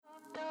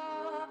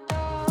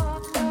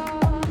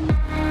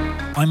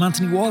I'm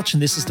Anthony Walsh,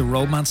 and this is the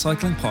Roadman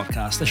Cycling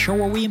Podcast, a show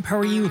where we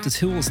empower you with the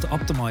tools to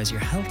optimize your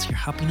health, your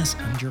happiness,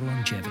 and your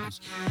longevity.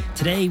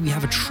 Today, we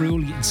have a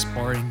truly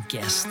inspiring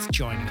guest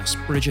joining us,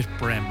 Bridget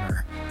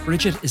Bremner.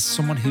 Bridget is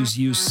someone who's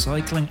used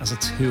cycling as a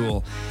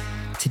tool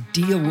to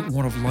deal with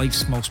one of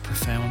life's most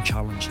profound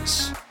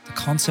challenges, the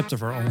concept of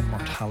her own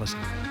mortality.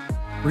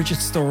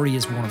 Bridget's story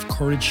is one of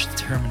courage,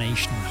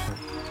 determination, and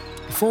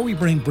hope. Before we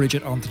bring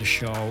Bridget onto the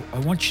show, I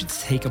want you to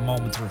take a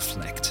moment to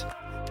reflect.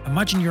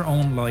 Imagine your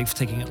own life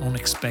taking an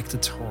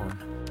unexpected turn,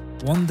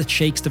 one that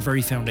shakes the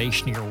very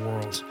foundation of your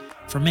world.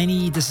 For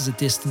many, this is a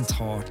distant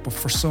thought, but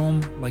for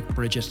some, like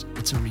Bridget,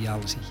 it's a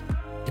reality.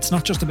 It's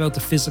not just about the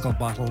physical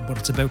battle, but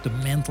it's about the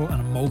mental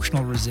and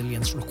emotional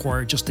resilience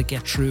required just to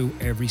get through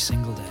every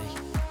single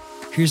day.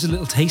 Here's a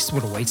little taste of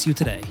what awaits you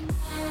today.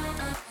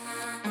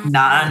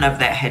 None of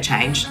that had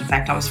changed. In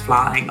fact, I was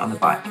flying on the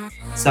bike.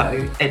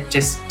 So it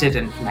just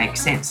didn't make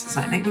sense. It's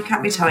like, no, you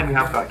can't be telling me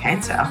I've got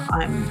cancer.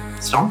 I'm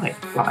stomping.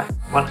 Like,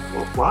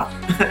 what?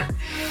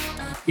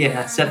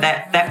 Yeah, so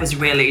that was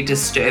really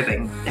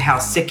disturbing, how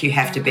sick you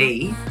have to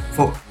be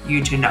for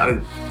you to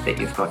know that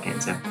you've got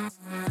cancer.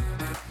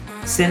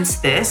 Since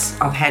this,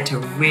 I've had to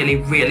really,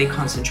 really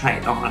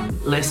concentrate on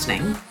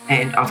listening,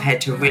 and I've had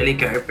to really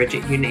go,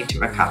 Bridget, you need to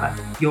recover.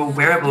 Your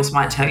wearables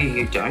might tell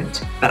you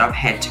don't, but I've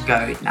had to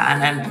go,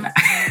 no.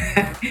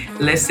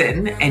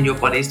 Listen, and your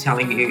body's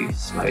telling you,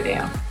 slow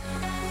down.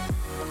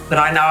 But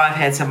I know I've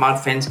had some odd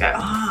friends go,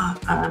 I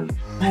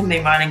haven't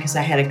been riding because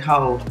I had a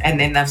cold, and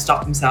then they've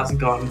stopped themselves and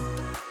gone,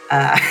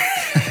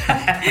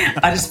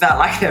 I just felt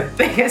like the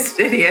biggest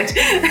idiot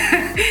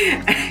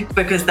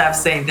because they've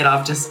seen that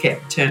I've just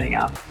kept turning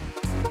up.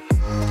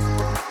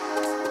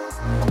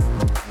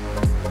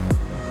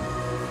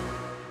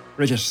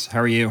 Bridget, how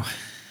are you?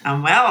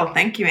 I'm well.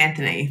 Thank you,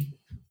 Anthony.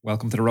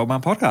 Welcome to the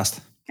Roadman Podcast.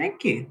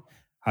 Thank you.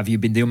 Have you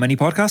been doing many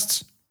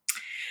podcasts?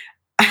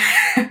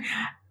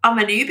 I'm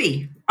a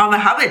newbie. I'm a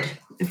Hubbard,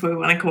 if we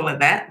want to call it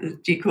that.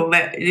 Do you call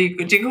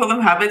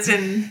them Hubbards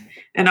in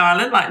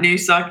Ireland, like new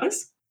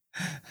cyclists?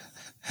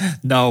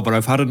 No, but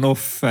I've had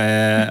enough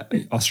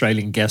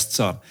Australian guests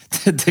on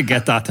to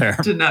get that term.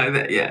 To know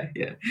that,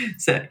 yeah.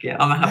 So, yeah,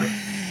 I'm a Hubbard.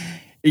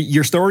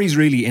 Your story is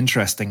really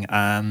interesting,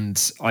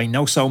 and I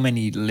know so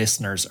many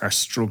listeners are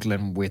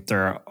struggling with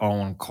their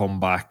own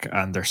comeback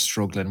and they're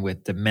struggling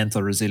with the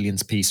mental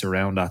resilience piece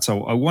around that.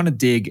 So I want to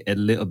dig a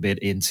little bit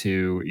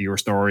into your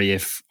story.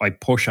 If I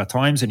push at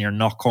times and you're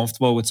not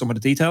comfortable with some of the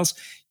details,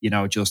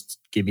 just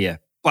give me a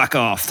back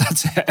off.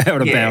 That's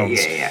out of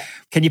bounds. Yeah.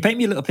 Can you paint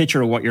me a little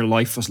picture of what your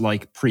life was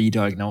like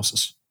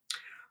pre-diagnosis?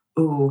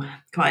 Oh,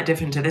 quite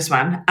different to this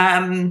one.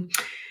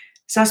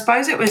 So I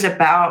suppose it was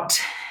about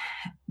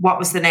what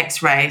was the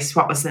next race,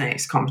 what was the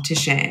next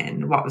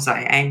competition, what was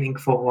I aiming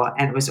for,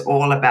 and it was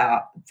all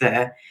about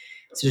the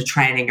sort of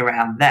training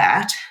around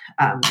that.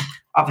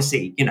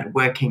 Obviously,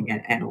 working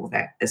and all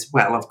that as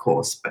well, of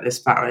course, but as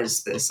far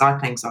as the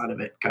cycling side of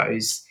it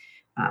goes,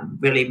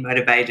 really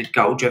motivated,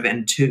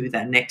 goal-driven to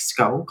the next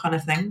goal kind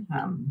of thing.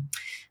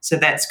 So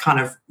that's kind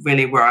of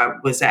really where I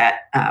was at,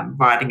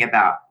 riding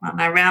about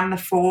around the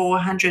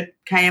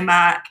 400k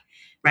mark,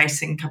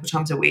 racing a couple of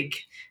times a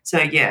week. So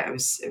yeah, it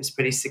was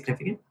pretty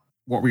significant.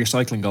 What were your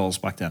cycling goals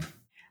back then?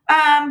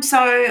 So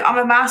I'm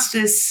a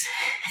master's,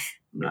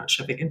 I'm not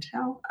sure if you can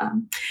tell,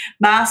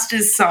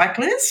 master's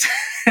cyclist.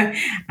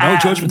 No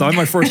judgment. I'm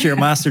my first year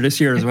master this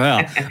year as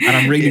well, and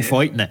I'm really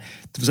fighting it.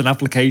 There was an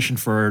application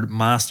for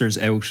masters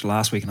out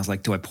last week, and I was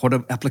like, do I put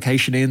an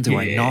application in? Do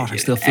I not? I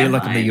still feel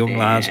like I'm a young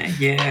lad.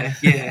 Yeah.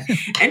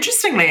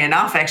 Interestingly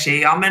enough,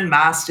 actually, I'm in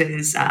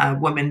masters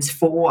women's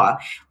 4,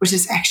 which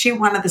is actually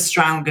one of the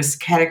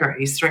strongest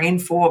categories, 3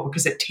 and 4,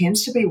 because it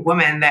tends to be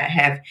women that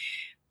have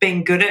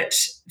been good at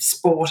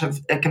sport on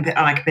a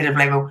competitive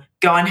level,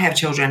 go and have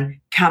children,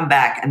 come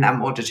back, and they're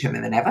more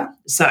determined than ever.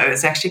 So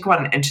it's actually quite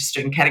an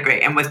interesting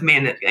category. And with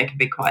men, it can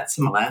be quite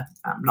similar.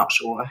 I'm not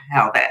sure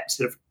how that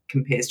sort of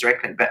compares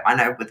directly, but I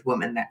know with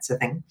women, that's a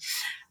thing.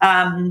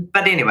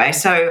 But anyway,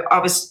 so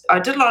I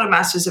did a lot of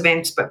masters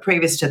events, but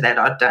previous to that,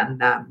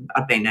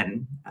 I'd been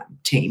in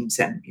teams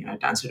and,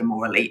 done sort of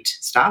more elite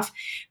stuff,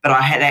 but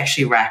I had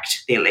actually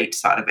racked the elite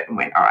side of it and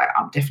went, all right,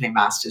 I'm definitely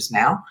masters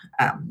now.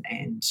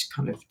 And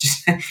kind of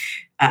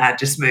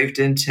just moved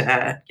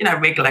into,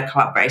 regular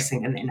club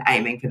racing and then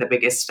aiming for the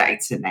biggest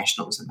states and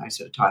nationals and those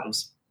sort of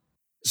titles.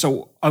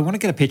 So I want to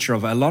get a picture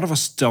of, a lot of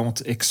us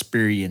don't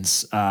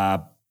experience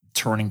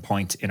turning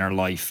point in our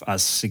life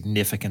as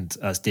significant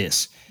as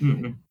this.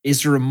 Mm-hmm.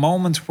 Is there a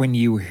moment when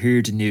you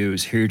hear the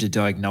news, hear the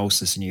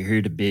diagnosis, and you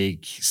hear the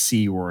big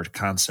C word,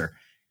 cancer?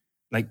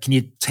 Like, can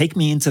you take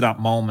me into that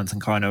moment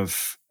and kind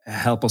of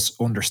help us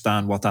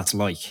understand what that's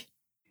like?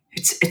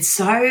 It's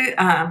so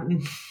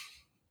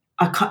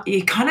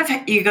you got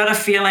a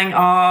feeling,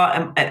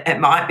 it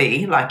might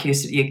be like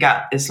your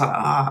gut is like,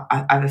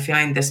 I have a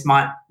feeling this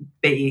might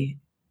be,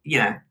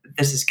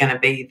 this is going to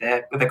be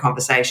the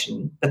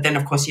conversation. But then,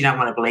 of course, you don't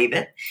want to believe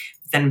it.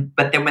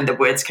 But then when the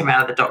words come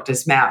out of the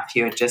doctor's mouth,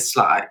 you're just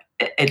like,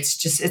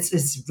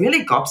 it's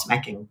really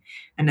gobsmacking.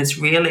 And it's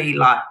really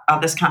like,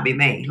 oh, this can't be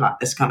me. Like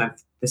this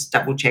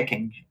double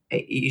checking. Are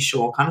you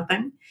sure kind of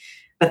thing?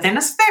 But then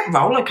it's that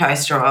roller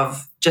coaster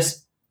of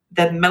just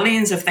the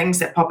millions of things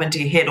that pop into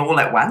your head all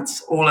at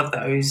once, all of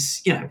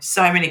those,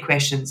 so many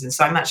questions and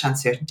so much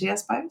uncertainty, I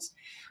suppose.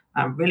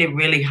 Really,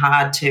 really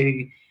hard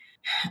to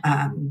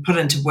put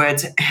into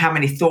words how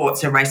many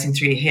thoughts are racing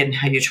through your head and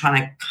how you're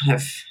trying to kind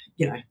of,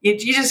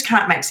 you just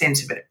can't make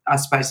sense of it, I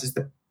suppose is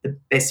the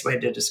best way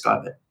to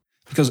describe it.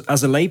 Because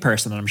as a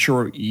layperson, and I'm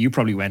sure you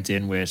probably went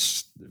in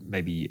with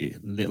maybe a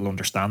little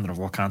understanding of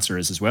what cancer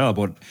is as well,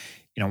 but,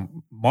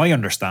 my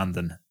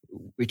understanding,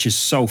 which is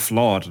so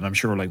flawed, and I'm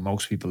sure like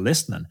most people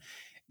listening,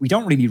 we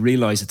don't really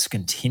realize it's a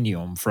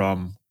continuum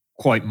from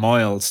quite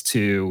mild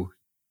to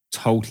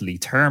totally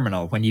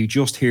terminal. When you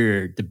just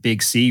hear the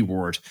big C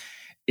word,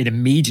 it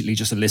immediately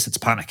just elicits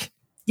panic.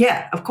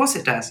 Yeah, of course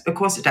it does. Of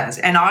course it does.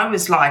 And I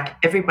was like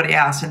everybody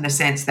else in the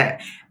sense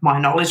that my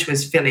knowledge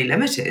was fairly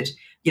limited.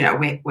 We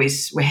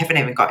haven't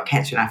even got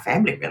cancer in our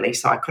family really,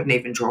 so I couldn't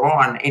even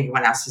draw on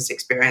anyone else's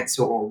experience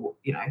or,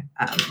 in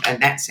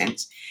that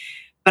sense.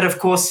 But of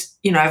course,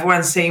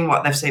 everyone's seen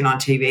what they've seen on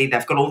TV.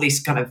 They've got all these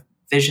kind of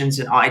visions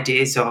and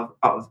ideas of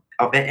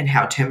it and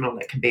how terminal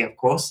it can be, of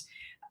course.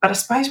 But I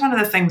suppose one of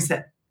the things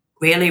that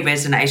really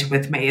resonated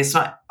with me is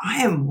like,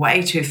 I am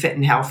way too fit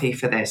and healthy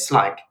for this.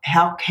 Like,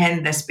 how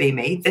can this be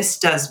me? This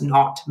does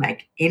not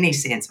make any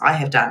sense. I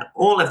have done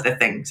all of the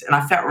things and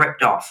I felt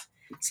ripped off.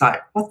 It's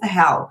like, what the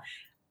hell?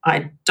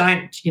 I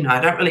don't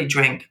really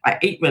drink. I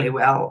eat really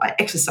well. I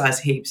exercise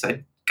heaps.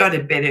 I go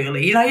to bed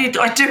early. I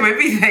do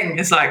everything.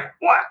 It's like,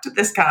 what?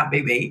 This can't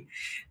be me.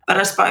 But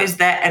I suppose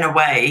that in a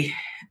way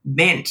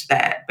meant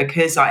that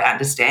because I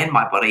understand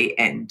my body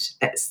and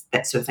that's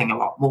that sort of thing a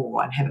lot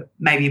more and have it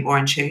maybe more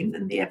in tune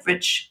than the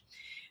average,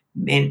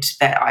 meant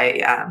that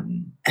I,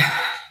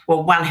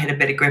 one, had a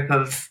better grip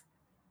of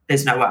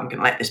there's no way I'm going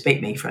to let this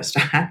beat me for a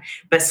start.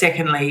 But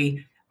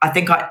secondly, I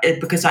think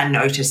because I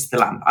noticed the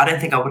lump, I don't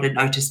think I would have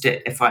noticed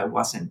it if I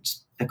wasn't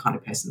the kind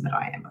of person that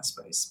I am, I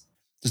suppose.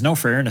 There's no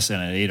fairness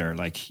in it either.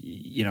 Like,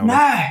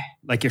 no.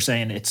 like you're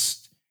saying,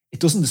 it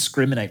doesn't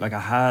discriminate. Like I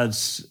had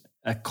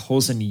a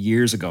cousin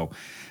years ago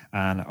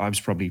and I was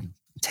probably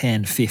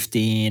 10,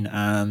 15,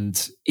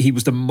 and he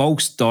was the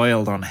most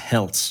dialed on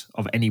health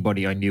of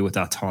anybody I knew at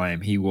that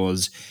time. He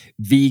was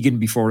vegan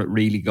before it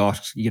really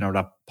got,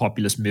 that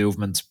populist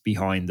movement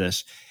behind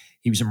it.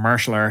 He was a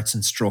martial arts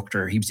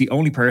instructor. He was the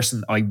only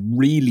person I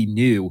really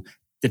knew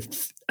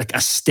that like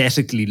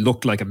aesthetically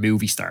looked like a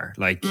movie star,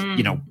 like,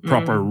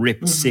 proper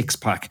ripped six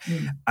pack.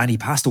 And he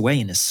passed away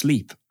in his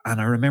sleep. And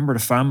I remember the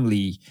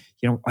family,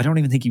 I don't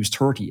even think he was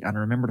 30. And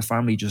I remember the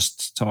family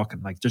just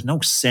talking like, there's no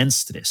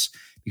sense to this,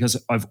 because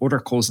I've other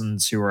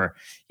cousins who are,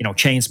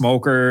 chain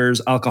smokers,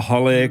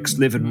 alcoholics,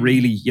 living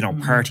really,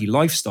 party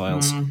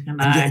lifestyles. And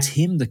yet it's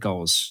him that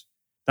goes.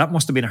 That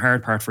must have been a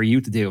hard part for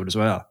you to do it as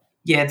well.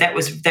 Yeah, that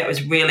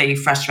was really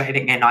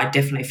frustrating. And I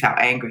definitely felt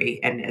angry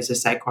and, as I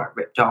say, quite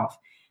ripped off.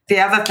 The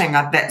other thing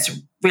that's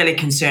really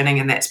concerning,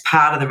 and that's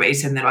part of the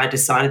reason that I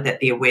decided that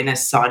the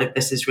awareness side of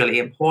this is really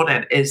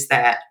important, is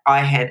that I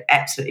had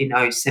absolutely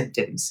no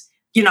symptoms.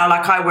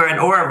 Like I wear an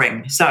Oura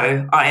ring,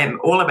 so I am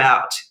all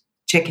about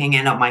checking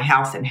in on my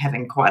health and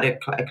having quite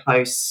a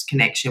close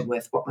connection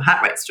with what my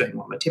heart rate's doing,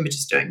 what my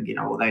temperature's doing,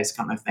 all those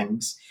kind of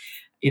things.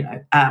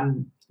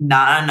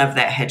 None of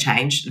that had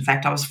changed. In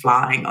fact, I was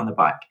flying on the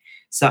bike.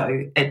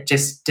 So it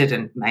just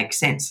didn't make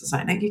sense. It's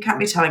like, no, you can't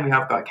be telling me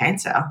I've got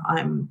cancer.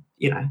 I'm,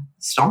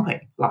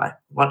 stomping. Like,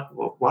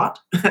 what?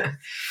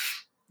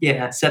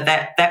 Yeah, so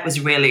that was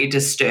really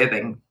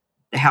disturbing,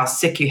 how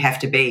sick you have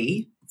to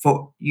be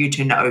for you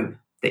to know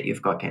that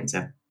you've got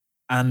cancer.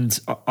 And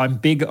I'm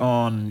big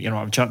on,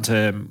 I'm chatting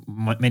to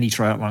many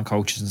triathlon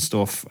coaches and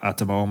stuff at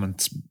the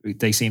moment.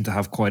 They seem to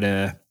have quite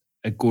a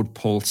good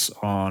pulse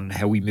on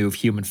how we move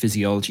human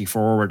physiology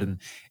forward.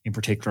 And in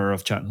particular,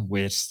 I've chatting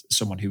with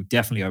someone who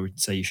definitely I would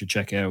say you should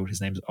check out.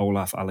 His name is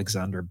Olaf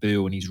Alexander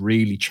Boo, and he's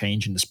really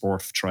changing the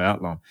sport of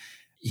triathlon.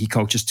 He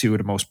coaches two of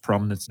the most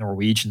prominent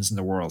Norwegians in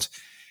the world.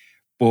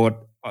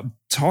 But I'm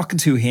talking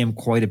to him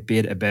quite a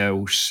bit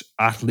about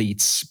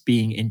athletes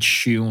being in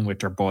tune with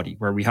their body,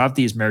 where we have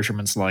these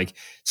measurements like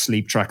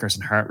sleep trackers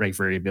and heart rate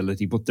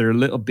variability, but they're a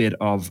little bit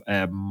of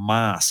a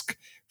mask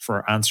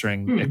for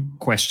answering a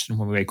question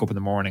when we wake up in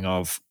the morning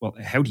of, well,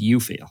 how do you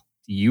feel?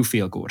 Do you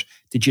feel good?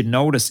 Did you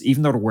notice,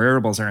 even though the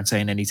wearables aren't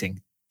saying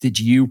anything, did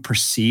you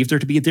perceive there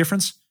to be a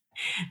difference?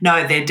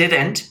 No, there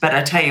didn't. But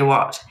I tell you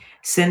what,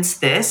 since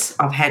this,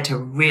 I've had to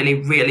really,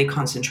 really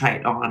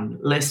concentrate on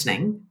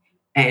listening,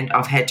 and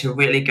I've had to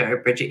really go,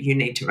 Bridget, you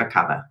need to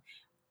recover.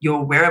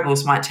 Your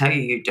wearables might tell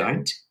you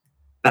don't,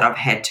 but I've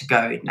had to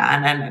go,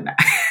 no.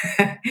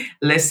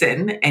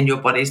 Listen, and your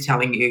body's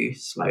telling you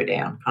slow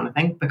down kind of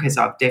thing, because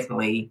I've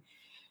definitely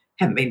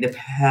haven't been the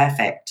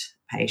perfect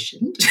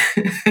patient.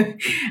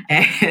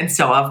 And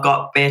so I've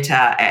got better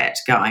at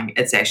going,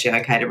 it's actually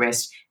okay to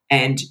rest,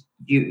 and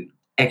you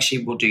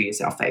actually will do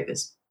yourself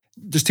favors.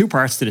 There's two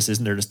parts to this,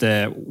 isn't there? There's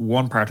the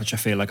one part which I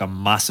feel like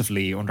I'm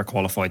massively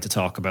underqualified to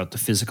talk about, the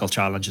physical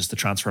challenges, the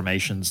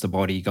transformations the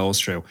body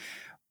goes through.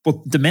 But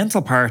the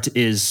mental part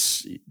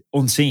is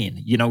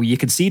unseen. You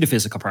can see the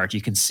physical part,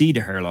 you can see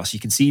the hair loss, you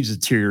can see the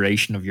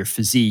deterioration of your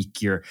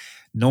physique, your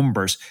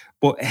numbers.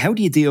 But how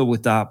do you deal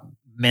with that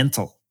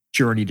mental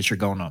journey that you're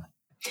going on?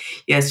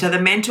 Yeah, so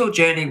the mental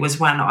journey was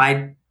one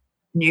I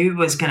knew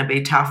was going to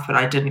be tough, but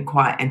I didn't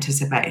quite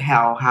anticipate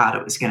how hard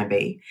it was going to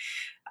be.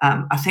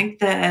 I think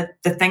the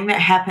thing that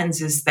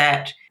happens is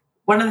that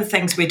one of the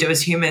things we do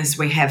as humans,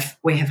 we have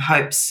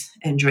hopes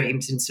and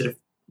dreams and sort of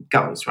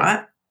goals,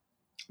 right?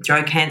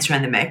 Throw cancer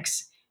in the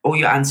mix, all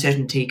your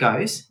uncertainty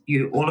goes.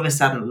 You all of a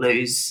sudden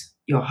lose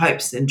your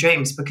hopes and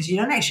dreams because you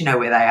don't actually know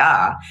where they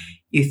are.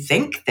 You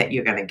think that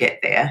you're going to get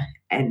there,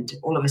 and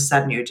all of a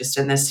sudden you're just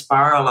in this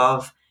spiral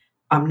of,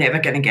 I'm never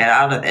going to get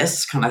out of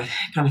this kind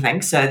of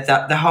thing. So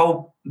the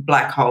whole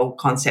black hole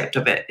concept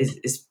of it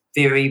is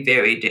very,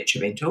 very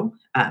detrimental.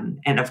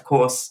 And of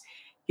course,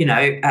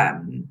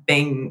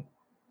 being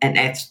an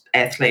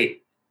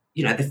athlete,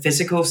 the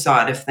physical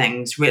side of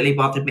things really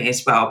bothered me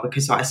as well,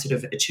 because I sort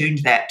of attuned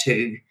that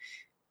to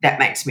that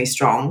makes me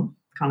strong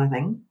kind of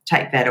thing.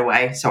 Take that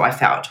away. So I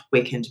felt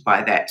weakened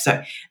by that. So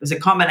it was a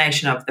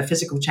combination of the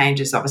physical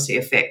changes obviously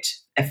if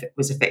it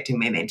was affecting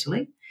me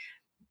mentally,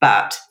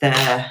 but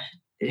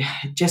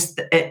it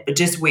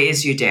just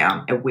wears you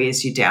down. It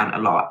wears you down a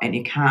lot,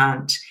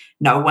 and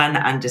no one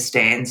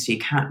understands. You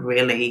can't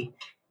really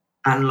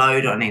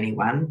unload on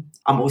anyone.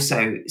 I'm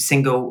also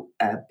single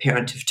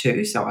parent of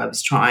two, so I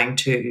was trying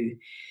to,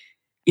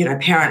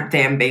 parent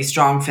them, be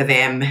strong for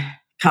them,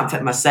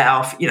 comfort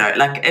myself.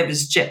 It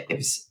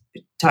was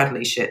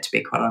totally shit, to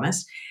be quite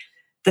honest.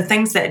 The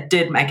things that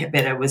did make it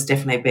better was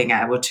definitely being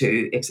able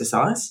to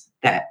exercise.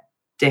 That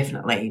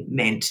definitely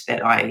meant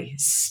that I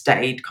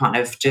stayed kind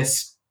of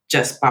just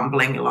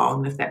bumbling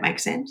along, if that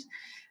makes sense.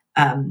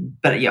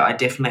 But yeah,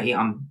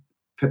 I'm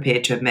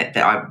prepared to admit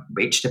that I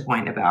reached a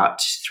point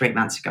about 3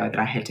 months ago that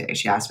I had to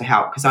actually ask for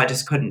help because I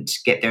just couldn't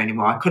get there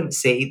anymore. I couldn't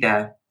see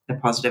the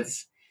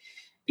positive.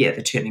 Yeah,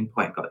 the turning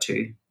point got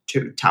too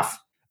tough.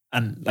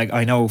 And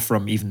I know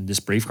from even this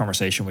brief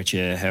conversation with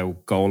you how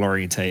goal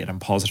orientated and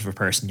positive a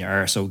person you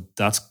are. So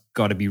that's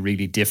got to be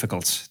really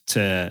difficult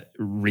to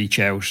reach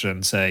out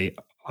and say,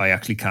 I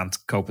actually can't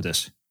cope with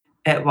this.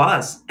 It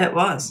was.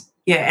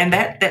 Yeah, and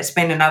that's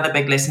been another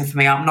big lesson for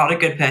me. I'm not a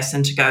good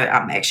person to go,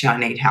 actually, I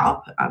need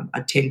help. I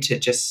tend to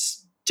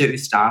just do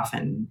stuff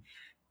and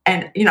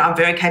I'm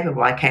very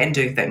capable. I can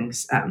do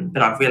things,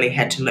 but I've really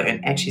had to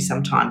learn, actually,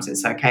 sometimes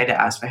it's okay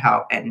to ask for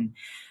help, and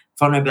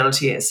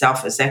vulnerability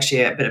itself is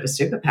actually a bit of a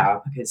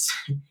superpower because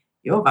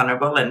you're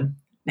vulnerable and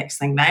next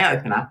thing they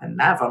open up and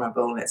they're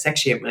vulnerable. It's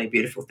actually a really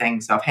beautiful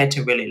thing. So I've had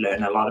to really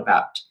learn a lot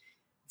about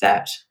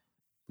that.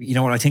 You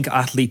know what? I think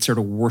athletes are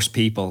the worst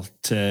people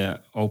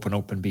to open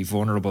up and be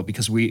vulnerable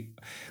because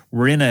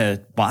we're in a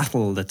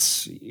battle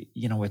that's,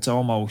 it's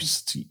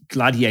almost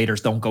gladiators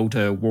don't go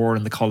to war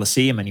in the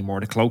Colosseum anymore.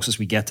 The closest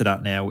we get to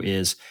that now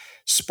is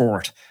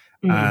sport.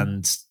 Mm-hmm.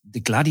 And the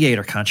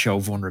gladiator can't show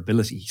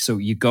vulnerability. So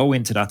you go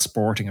into that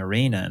sporting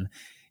arena and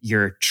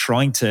you're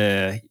trying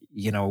to,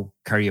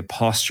 carry a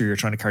posture, you're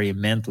trying to carry a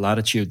mental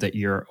attitude that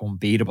you're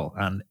unbeatable.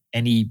 And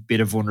any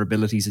bit of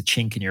vulnerability is a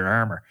chink in your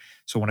armor.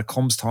 So when it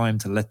comes time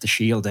to let the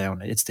shield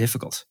down, it's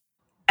difficult.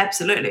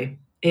 Absolutely.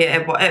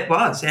 Yeah, it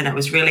was. And it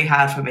was really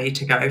hard for me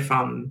to go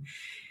from,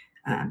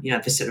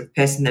 the sort of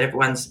person that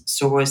everyone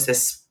saw as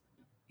this,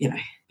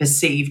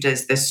 perceived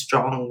as this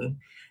strong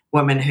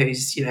woman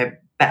who's,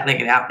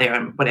 battling it out there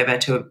and whatever,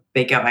 to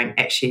be going,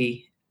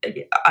 actually,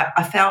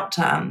 I felt,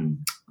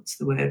 what's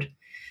the word?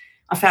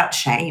 I felt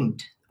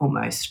shamed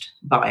almost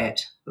by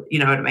it. You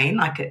know what I mean?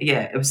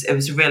 It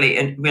was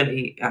really,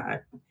 really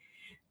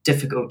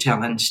difficult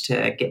challenge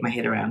to get my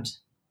head around.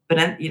 But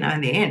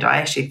in the end, I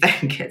actually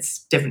think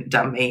it's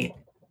done me,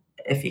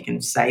 if you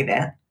can say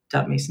that,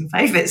 done me some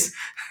favors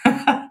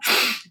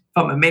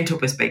from a mental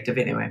perspective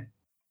anyway.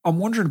 I'm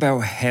wondering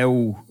about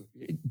how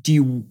do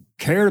you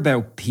care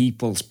about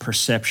people's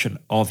perception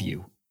of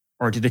you,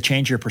 or did it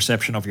change your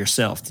perception of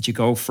yourself? Did you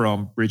go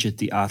from Bridget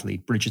the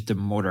athlete, Bridget the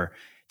mother,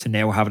 to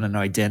now having an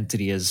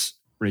identity as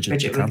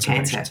Bridget the cancer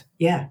patient?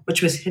 Yeah,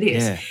 which was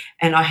hideous. Yeah.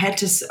 And I had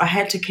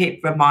to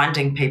keep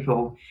reminding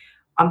people,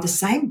 I'm the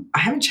same. I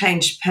haven't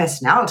changed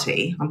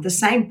personality. I'm the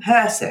same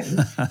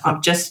person.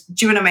 I'm just,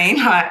 do you know what I mean?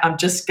 I'm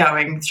just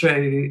going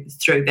through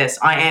this.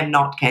 I am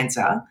not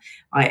cancer.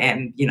 I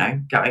am,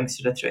 going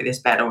sort of through this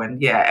battle.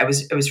 And yeah, it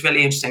was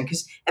really interesting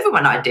because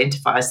everyone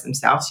identifies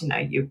themselves.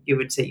 You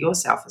would see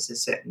yourself as a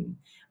certain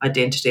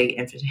identity,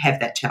 and to have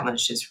that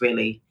challenge is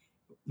really,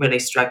 really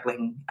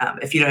struggling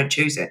if you don't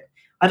choose it.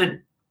 I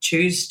didn't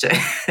choose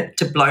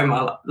to blow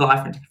my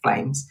life into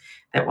flames.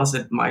 That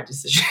wasn't my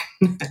decision.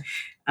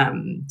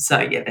 So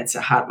yeah, that's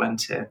a hard one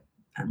to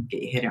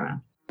get your head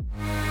around.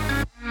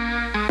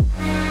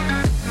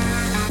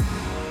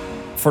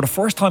 For the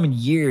first time in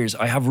years,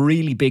 I have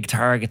really big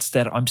targets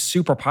that I'm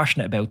super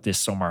passionate about this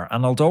summer.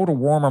 And although the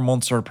warmer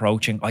months are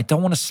approaching, I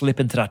don't want to slip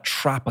into that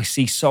trap I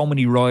see so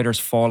many riders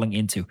falling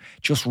into,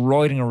 just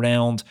riding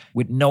around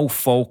with no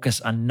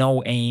focus and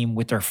no aim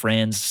with their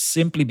friends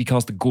simply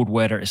because the good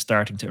weather is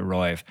starting to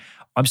arrive.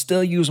 I'm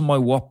still using my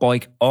watt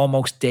bike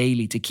almost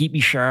daily to keep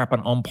me sharp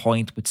and on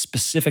point with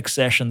specific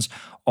sessions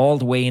all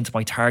the way into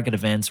my target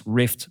events,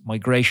 Rift,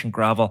 Migration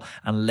Gravel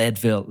and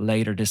Leadville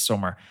later this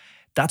summer.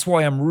 That's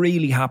why I'm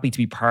really happy to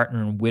be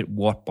partnering with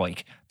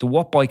Wattbike. The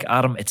Wattbike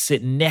Atom, it's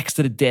sitting next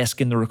to the desk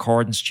in the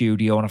recording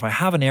studio, and if I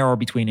have an hour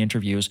between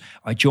interviews,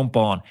 I jump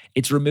on.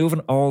 It's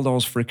removing all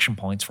those friction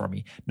points for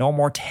me. No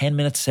more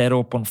 10-minute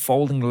setup,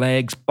 unfolding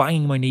legs,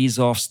 banging my knees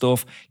off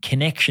stuff,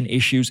 connection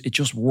issues. It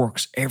just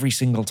works every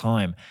single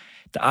time.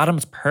 The Atom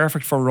is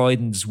perfect for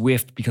riding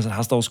Zwift because it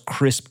has those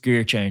crisp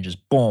gear changes.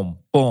 Boom,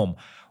 boom.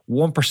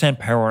 1%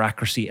 power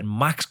accuracy and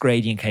max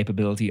gradient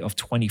capability of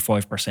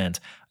 25%.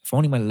 If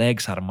only my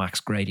legs had a max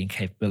gradient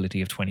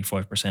capability of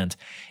 25%.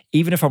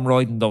 Even if I'm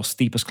riding those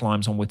steepest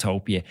climbs on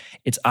Watopia,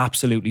 it's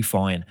absolutely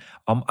fine.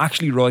 I'm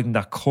actually riding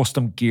that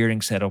custom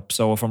gearing setup,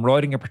 so if I'm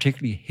riding a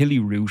particularly hilly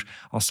route,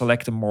 I'll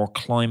select a more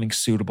climbing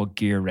suitable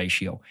gear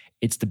ratio.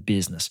 It's the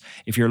business.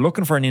 If you're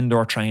looking for an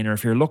indoor trainer,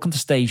 if you're looking to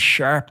stay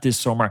sharp this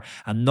summer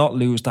and not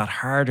lose that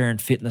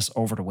hard-earned fitness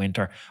over the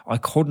winter, I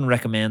couldn't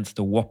recommend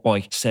the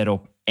Wattbike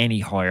setup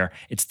any higher.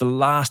 It's the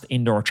last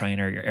indoor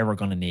trainer you're ever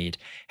going to need.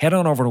 Head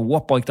on over to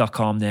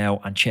wattbike.com now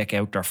and check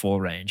out their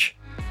full range.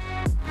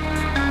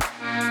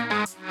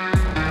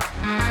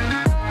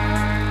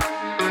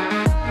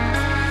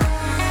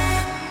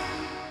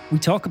 We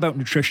talk about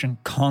nutrition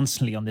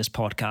constantly on this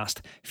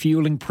podcast.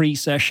 Fueling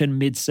pre-session,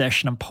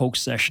 mid-session and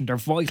post-session, they're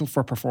vital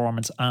for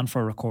performance and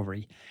for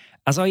recovery.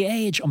 As I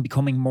age, I'm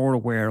becoming more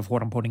aware of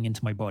what I'm putting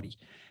into my body.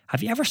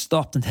 Have you ever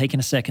stopped and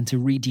taken a second to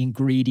read the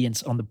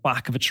ingredients on the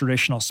back of a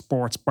traditional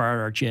sports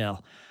bar or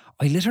gel?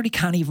 I literally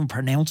can't even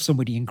pronounce some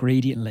of the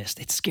ingredient list.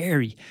 It's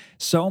scary.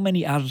 So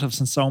many additives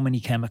and so many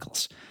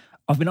chemicals.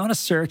 I've been on a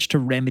search to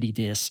remedy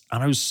this,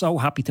 and I was so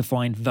happy to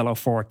find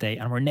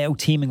Veloforte, and we're now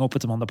teaming up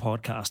with them on the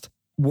podcast.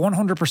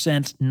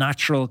 100%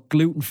 natural,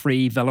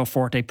 gluten-free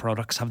Veloforte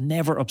products have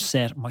never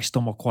upset my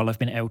stomach while I've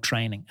been out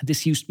training, and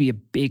this used to be a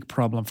big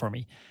problem for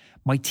me.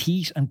 My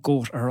teeth and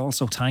gut are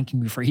also thanking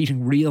me for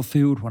eating real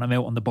food when I'm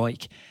out on the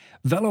bike.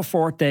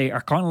 Veloforte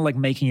are kind of like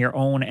making your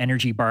own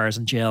energy bars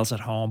and gels at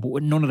home, but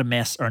with none of the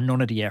mess or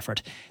none of the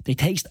effort. They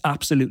taste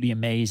absolutely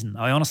amazing.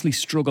 I honestly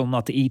struggle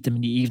not to eat them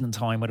in the evening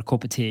time with a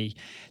cup of tea.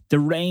 The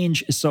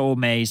range is so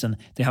amazing.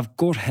 They have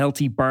gut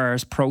healthy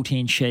bars,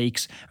 protein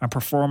shakes, and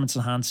performance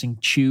enhancing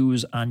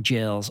chews and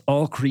gels,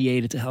 all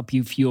created to help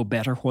you feel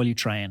better while you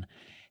train.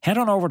 Head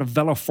on over to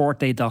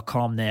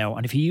veloforte.com now,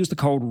 and if you use the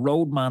code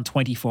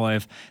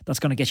ROADMAN25, that's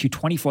going to get you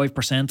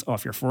 25%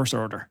 off your first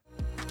order.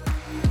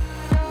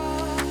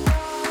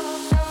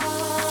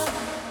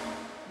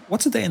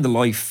 What's a day in the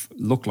life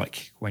look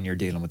like when you're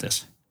dealing with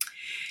this?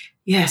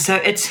 Yeah, so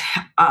it's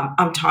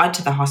I'm tied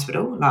to the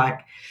hospital. And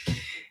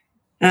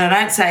I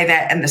don't say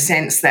that in the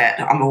sense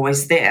that I'm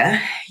always there.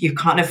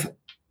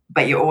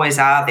 But you always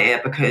are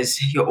there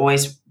because you're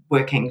always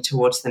working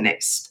towards the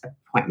next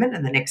appointment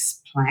and the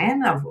next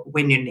plan of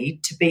when you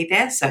need to be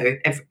there. So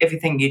if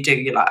everything you do,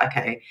 you're like,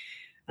 okay,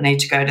 I need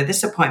to go to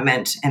this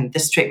appointment and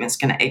this treatment's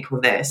going to equal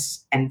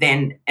this. And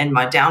then in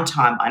my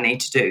downtime, I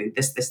need to do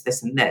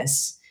this, and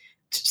this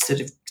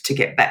to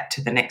get back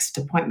to the next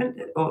appointment,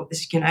 or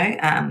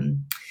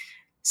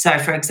so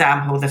for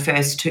example, the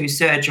first two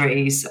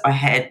surgeries I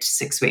had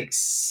 6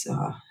 weeks,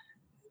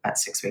 about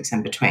 6 weeks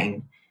in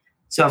between.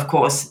 So of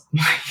course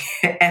my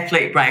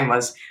athlete brain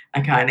was,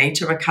 okay, I need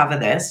to recover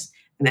this,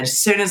 and then as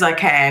soon as I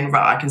can,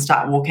 right, I can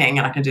start walking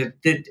and I can do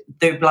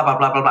blah blah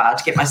blah blah blah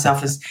to get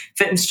myself as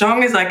fit and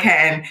strong as I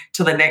can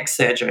to the next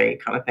surgery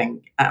kind of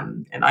thing.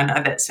 And I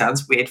know that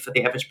sounds weird for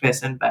the average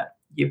person, but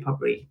you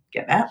probably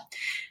get that.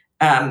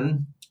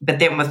 But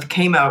then with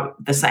chemo,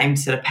 the same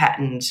sort of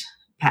pattern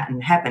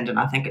happened, and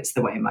I think it's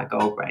the way my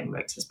goal brain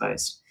works, I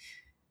suppose.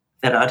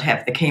 That I'd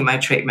have the chemo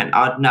treatment,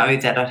 I'd know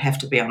that I'd have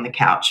to be on the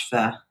couch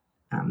for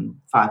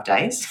 5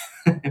 days.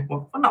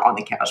 Well, not on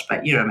the couch,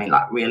 but you know what I mean,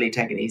 like really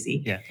take it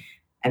easy. Yeah.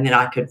 And then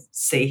I could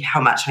see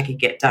how much I could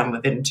get done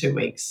within 2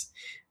 weeks,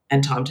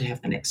 and time to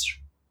have the next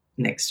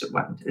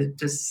one. It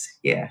just,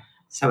 yeah.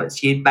 So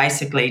it's, you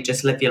basically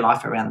just live your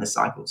life around the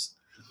cycles.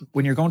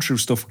 When you're going through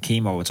stuff with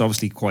chemo, it's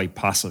obviously quite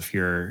passive.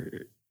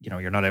 You're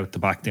not out the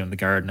back doing the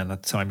garden, and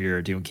at the time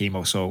you're doing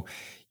chemo, so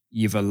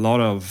you've a lot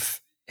of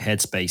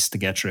headspace to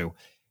get through.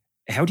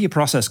 How do you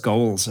process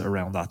goals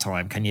around that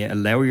time? Can you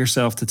allow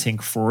yourself to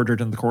think further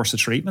than the course of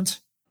treatment?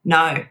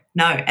 No.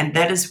 And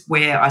that is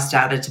where I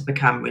started to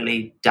become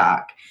really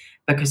dark,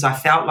 because I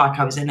felt like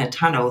I was in a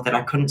tunnel that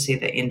I couldn't see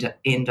the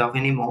end of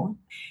anymore.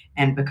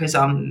 And because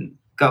I'm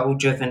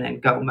goal-driven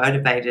and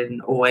goal-motivated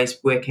and always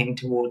working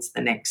towards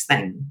the next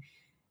thing,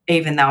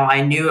 even though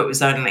I knew it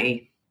was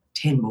only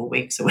 10 more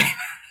weeks or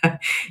whatever,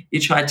 you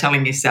try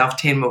telling yourself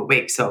 10 more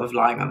weeks of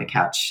lying on the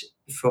couch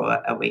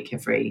for a week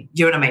every,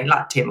 you know what I mean,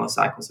 like 10 more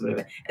cycles or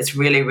whatever. It's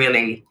really,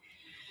 really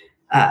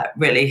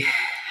really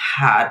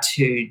hard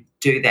to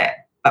do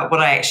that. But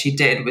what I actually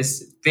did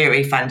was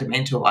very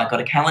fundamental. I got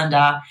a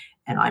calendar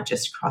and I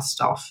just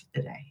crossed off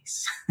the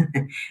days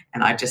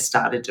and I just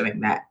started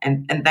doing that.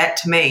 And that,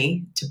 to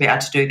me, to be able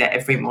to do that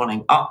every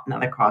morning,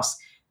 another cross,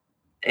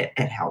 it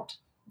helped.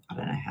 I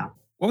don't know how.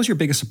 What was your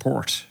biggest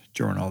support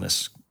during all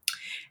this?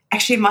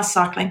 Actually, my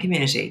cycling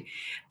community.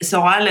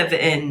 So I live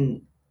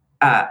in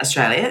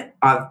Australia.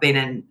 I've been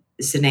in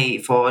Sydney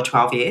for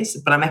 12 years,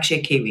 but I'm actually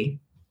a Kiwi.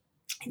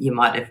 You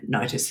might have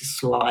noticed a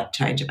slight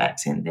change of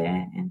accent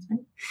there,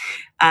 Anthony.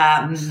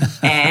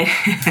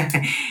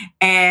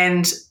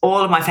 And all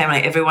of my family,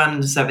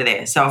 everyone's over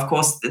there. So, of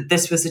course,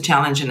 this was a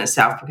challenge in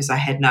itself because I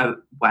had no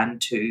one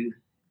to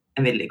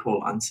immediately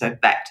call on. So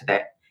back to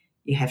that,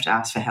 you have to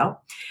ask for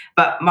help.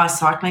 But my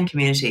cycling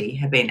community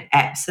have been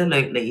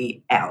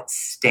absolutely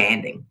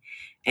outstanding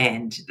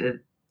and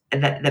the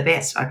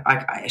best. I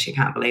actually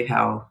can't believe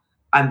how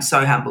I'm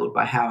so humbled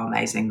by how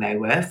amazing they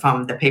were,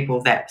 from the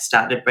people that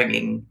started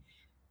bringing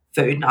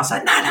food. And I was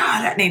like, no,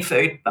 I don't need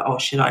food. But, oh,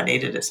 shit, I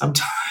needed it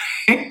sometimes.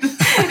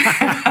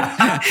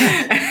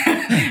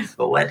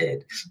 Well, I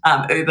did.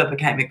 Uber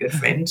became a good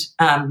friend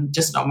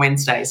just on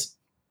Wednesdays.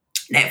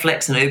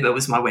 Netflix and Uber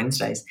was my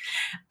Wednesdays.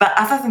 But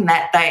other than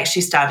that, they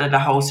actually started a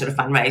whole sort of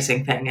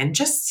fundraising thing, and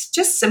just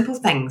simple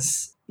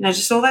things,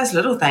 just all those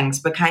little things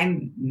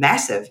became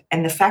massive.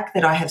 And the fact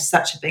that I have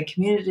such a big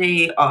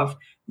community of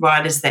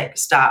riders that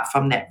start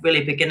from that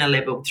really beginner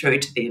level through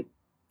to the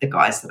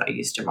guys that I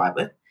used to ride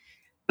with.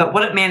 But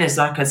what it meant is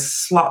I could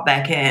slot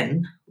back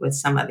in with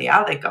some of the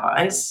other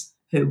guys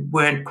who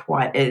weren't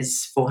quite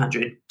as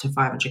 400 to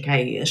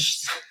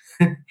 500K-ish.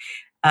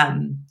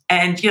 And,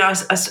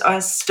 I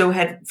still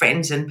had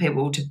friends and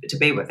people to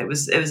be with. It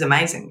was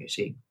amazing,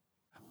 actually.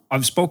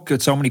 I've spoken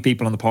to so many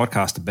people on the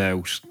podcast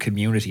about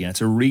community, and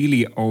it's a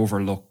really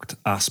overlooked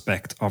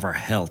aspect of our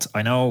health.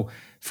 I know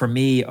for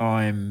me,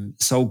 I'm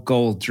so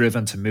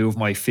goal-driven to move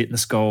my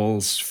fitness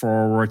goals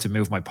forward, to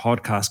move my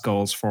podcast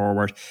goals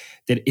forward,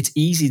 that it's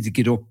easy to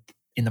get up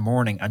in the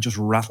morning and just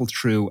rattle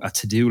through a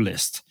to-do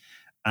list.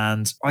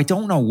 And I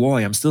don't know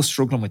why, I'm still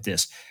struggling with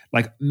this.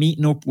 Like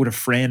meeting up with a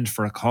friend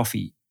for a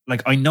coffee.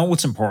 Like I know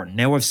it's important.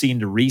 Now I've seen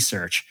the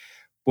research,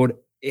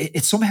 but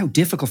it's somehow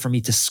difficult for me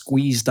to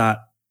squeeze that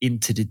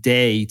into the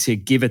day, to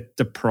give it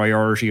the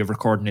priority of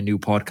recording a new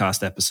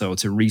podcast episode,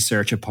 to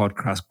research a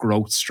podcast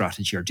growth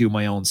strategy or do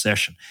my own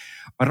session.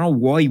 I don't know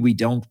why we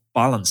don't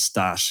balance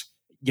that.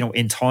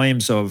 In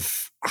times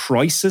of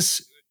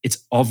crisis, it's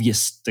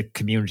obvious the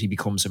community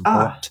becomes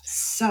important.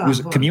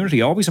 Was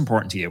community always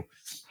important to you?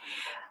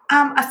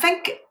 I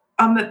think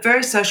I'm a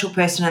very social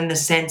person in the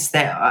sense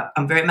that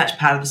I'm very much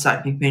part of the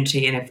cycling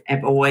community, and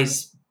have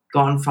always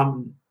gone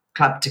from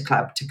club to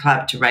club to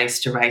club to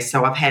race.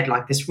 So I've had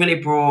like this really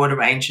broad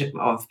range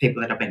of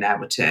people that I've been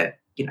able to,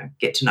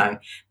 get to know,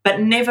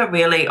 but never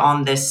really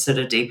on this sort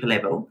of deeper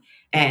level.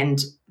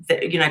 And,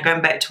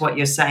 going back to what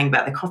you're saying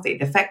about the coffee,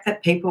 the fact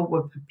that people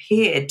were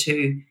prepared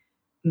to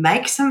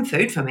make some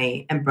food for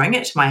me and bring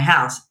it to my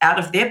house out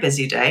of their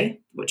busy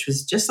day, which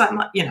was just like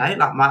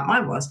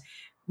mine was,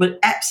 would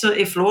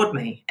absolutely floored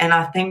me. And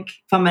I think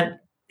from a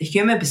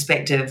human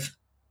perspective,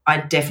 I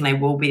definitely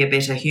will be a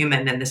better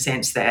human in the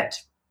sense that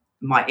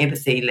my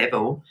empathy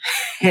level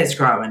has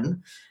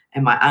grown,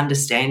 and my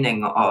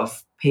understanding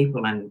of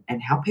people and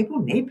how people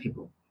need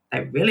people.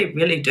 They really,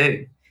 really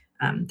do.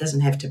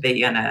 Doesn't have to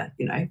be on a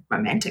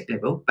romantic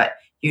level, but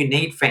you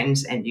need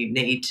friends and you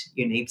need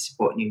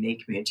support and you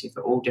need community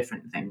for all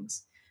different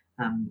things.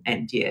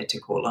 To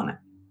call on it.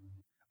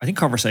 I think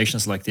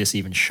conversations like this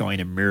even shine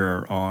a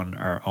mirror on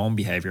our own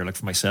behavior. Like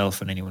for myself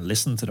and anyone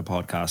listening to the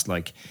podcast,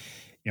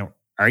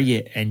 are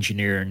you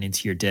engineering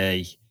into your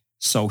day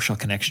social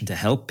connection to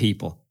help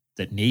people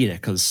that need it?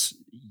 Because,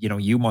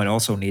 you might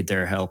also need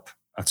their help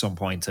at some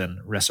point, and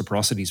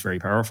reciprocity is very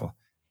powerful.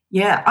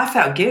 Yeah, I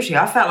felt guilty.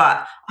 I felt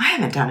like I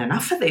haven't done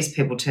enough for these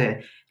people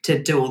to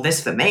do all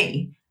this for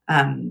me.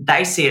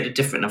 They see it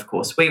different, of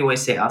course. We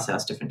always see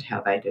ourselves different to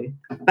how they do.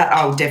 But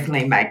I'll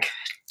definitely make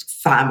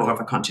far more of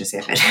a conscious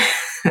effort.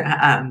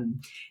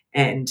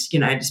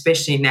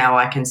 Especially now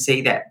I can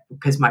see that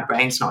because my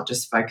brain's not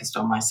just focused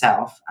on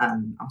myself.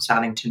 I'm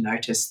starting to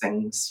notice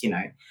things,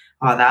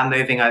 they're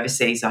moving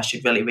overseas. I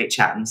should really reach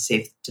out and see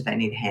if do they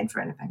need a hand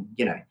for anything,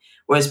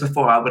 Whereas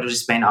before I would have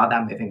just been,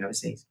 they're moving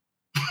overseas.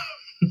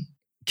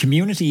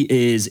 Community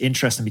is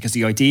interesting because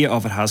the idea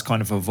of it has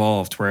kind of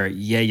evolved where,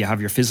 you have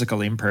your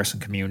physical in-person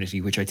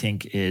community, which I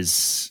think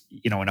is,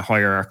 in a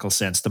hierarchical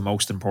sense, the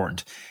most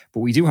important. But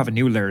we do have a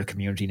new layer of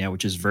community now,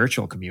 which is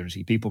virtual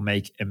community. People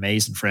make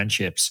amazing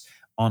friendships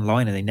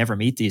online and they never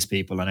meet these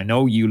people. And I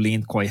know you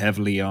leaned quite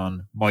heavily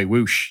on My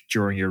Whoosh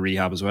during your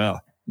rehab as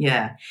well.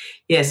 Yeah.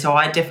 So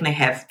I definitely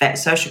have that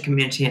social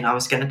community, and I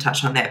was going to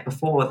touch on that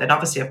before, that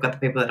obviously I've got the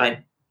people that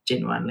I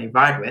genuinely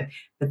ride with,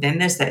 but then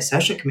there's that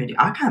social community.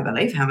 I can't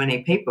believe how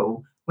many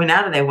people went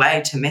out of their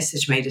way to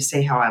message me to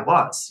see how I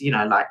was,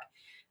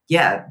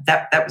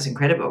 that was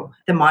incredible.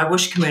 The My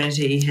Whoosh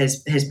community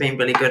has been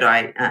really good.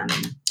 I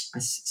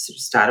sort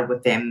of started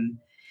with them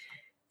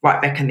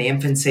right back in the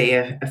infancy.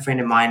 A friend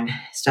of mine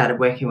started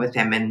working with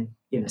them, and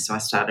so I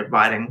started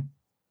writing.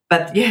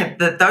 But yeah,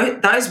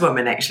 those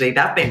women actually,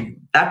 they've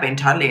been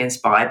totally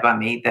inspired by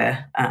me. The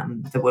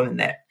women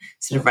that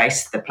sort of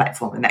race the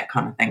platform and that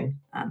kind of thing.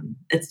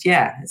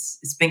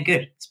 It's been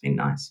good. It's been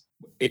nice.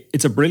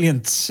 It's a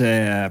brilliant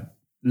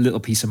little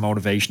piece of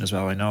motivation as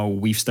well. I know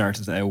we've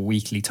started a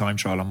weekly time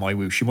trial on My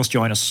Whoosh. You must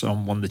join us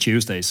on one of the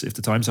Tuesdays if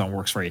the time zone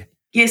works for you.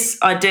 Yes,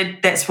 I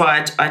did. That's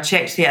why I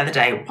checked the other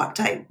day.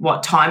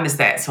 What time is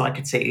that? So I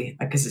could see,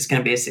 because it's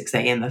going to be a 6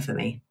 a.m. for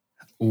me.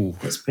 Oh,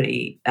 it's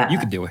pretty. You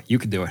can do it. You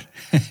can do it.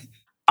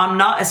 I'm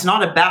not. It's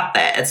not about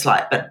that. It's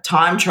like, but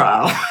time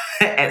trial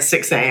at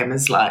 6 a.m.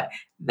 is like,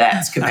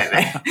 that's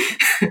commitment.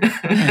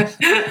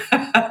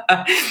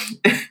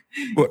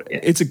 But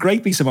it's a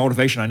great piece of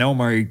motivation. I know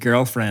my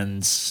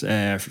girlfriend's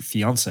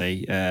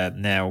fiance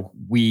now,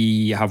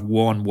 we have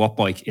one watt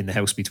bike in the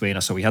house between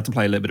us. So we had to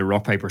play a little bit of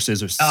rock, paper,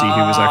 scissors to see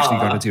who was actually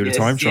going to do the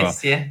time trial.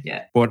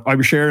 Yeah. But I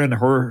was sharing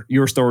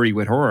your story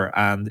with her,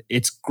 and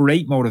it's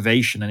great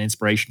motivation and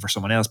inspiration for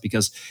someone else,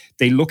 because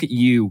they look at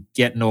you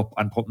getting up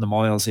and putting the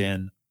miles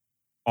in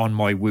on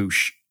My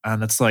Whoosh,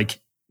 and it's like,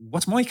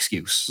 what's my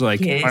excuse?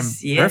 Like, I'm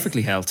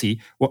perfectly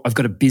healthy. Well, I've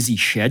got a busy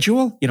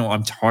schedule.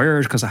 I'm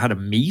tired because I had a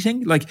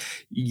meeting. Like,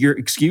 your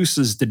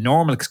excuses, the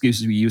normal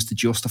excuses we use to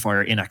justify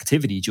our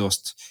inactivity,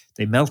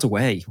 they melt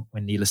away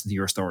when you listen to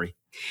your story.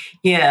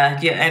 Yeah.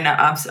 And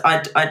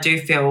I do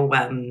feel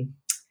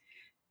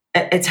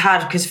it's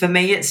hard, because for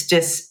me, it's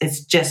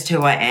just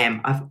who I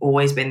am. I've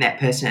always been that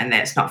person, and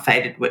that's not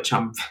faded, which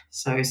I'm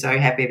so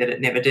happy that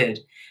it never did.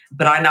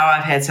 But I know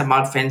I've had some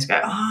odd friends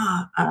go,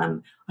 I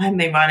haven't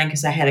been writing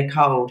because I had a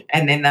cold.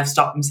 And then they've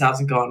stopped themselves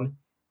and gone,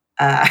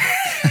 I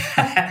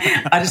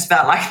just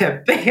felt like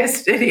the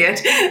biggest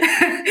idiot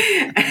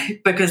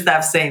because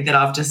they've seen that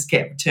I've just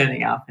kept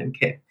turning up and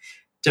kept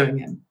doing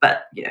it.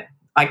 But yeah,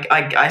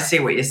 I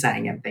see what you're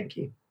saying, and thank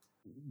you.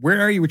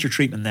 Where are you with your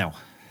treatment now?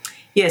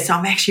 Yeah, so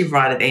I'm actually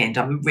right at the end.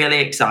 I'm really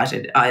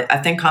excited. I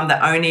think I'm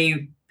the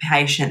only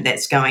patient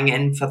that's going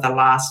in for the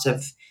last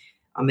of,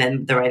 I'm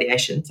in the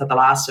radiation, so the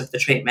last of the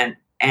treatment,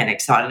 and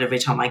excited every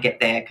time I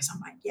get there, because I'm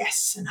like,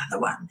 yes, another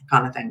one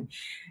kind of thing.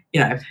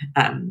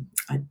 I'm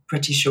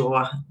pretty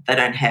sure they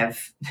don't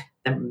have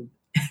them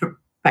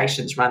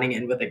patients running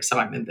in with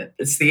excitement that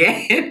it's the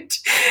end.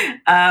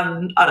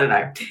 I don't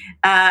know.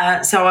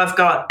 So I've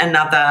got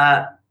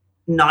another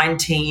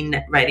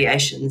 19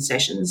 radiation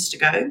sessions to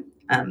go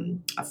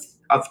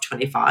of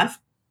 25.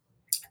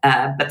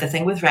 But the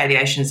thing with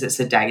radiation is it's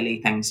a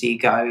daily thing, so you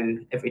go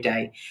every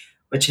day,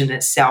 which in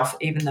itself,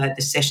 even though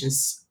the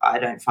sessions I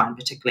don't find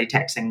particularly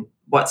taxing,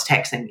 what's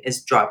taxing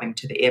is driving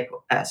to the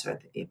airport. I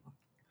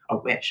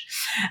wish.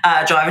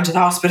 Driving to the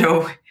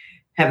hospital,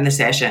 having the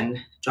session,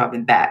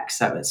 driving back.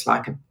 So it's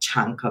like a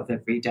chunk of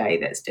every day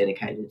that's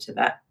dedicated to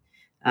that.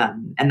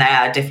 And they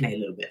are definitely a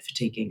little bit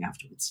fatiguing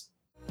afterwards.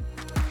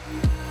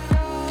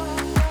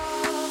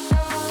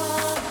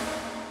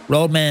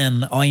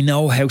 Roadman, I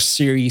know how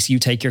serious you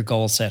take your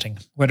goal setting,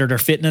 whether they're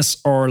fitness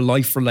or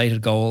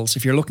life-related goals.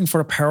 If you're looking for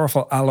a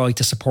powerful ally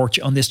to support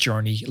you on this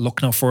journey,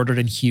 look no further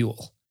than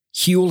Huel.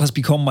 Huel has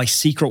become my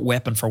secret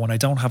weapon for when I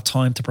don't have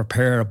time to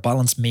prepare a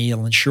balanced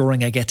meal,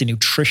 ensuring I get the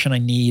nutrition I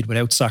need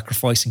without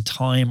sacrificing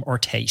time or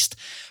taste.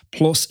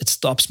 Plus, it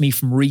stops me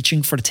from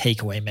reaching for the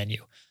takeaway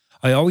menu.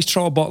 I always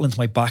throw a bottle into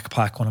my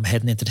backpack when I'm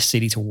heading into the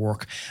city to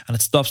work, and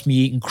it stops me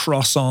eating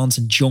croissants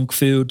and junk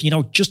food,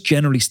 just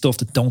generally stuff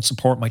that don't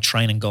support my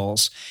training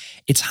goals.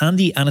 It's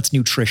handy and it's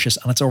nutritious,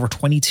 and it's over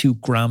 22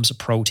 grams of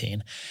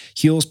protein.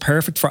 Huel's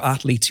perfect for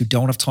athletes who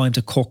don't have time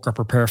to cook or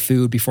prepare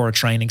food before a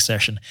training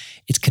session.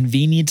 It's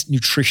convenient,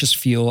 nutritious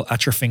fuel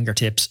at your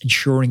fingertips,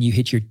 ensuring you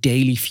hit your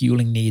daily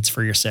fueling needs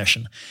for your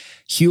session.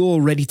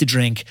 Huel Ready to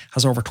Drink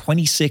has over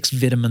 26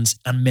 vitamins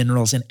and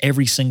minerals in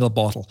every single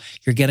bottle.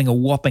 You're getting a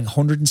whopping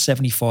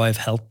 175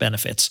 health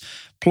benefits.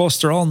 Plus,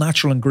 they're all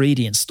natural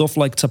ingredients, stuff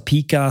like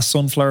topeka,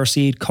 sunflower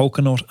seed,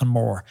 coconut, and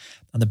more.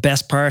 And the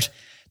best part,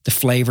 the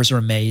flavours are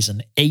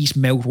amazing. 8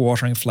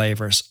 mouth-watering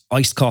flavours.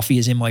 Iced coffee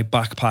is in my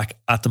backpack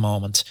at the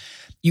moment.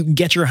 You can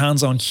get your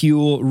hands on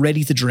Huel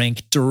Ready to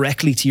Drink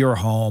directly to your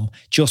home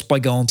just by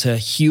going to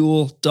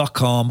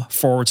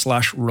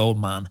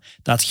huel.com/roadman.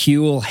 That's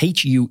Huel,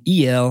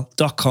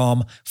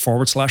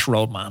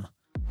 HUEL.com/roadman.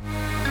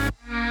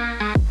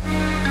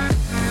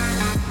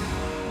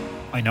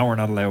 I know we're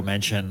not allowed to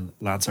mention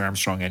Lance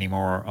Armstrong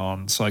anymore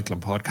on cycling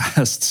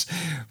podcasts,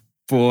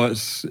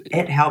 but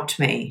it helped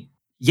me.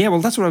 Yeah, well,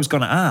 that's what I was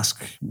going to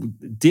ask.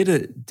 Did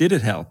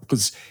it help?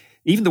 Because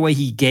even the way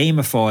he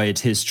gamified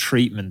his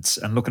treatments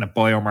and looking at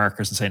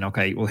biomarkers and saying,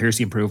 okay, well, here's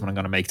the improvement I'm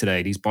going to make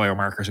today. These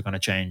biomarkers are going to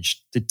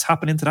change. Did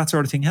tapping into that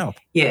sort of thing help?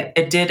 Yeah,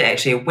 it did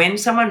actually. When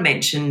someone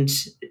mentioned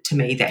to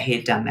me that he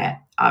had done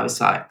that, I was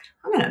like,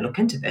 I'm going to look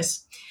into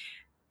this.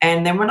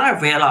 And then when I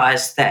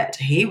realised that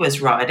he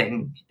was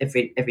riding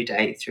every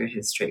day through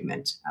his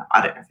treatment,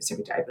 I don't know if it's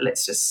every day, but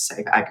let's just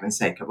say for argument's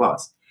sake it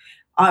was,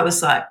 I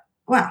was like,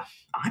 well,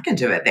 I can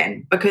do it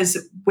then. Because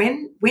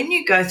when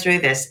you go through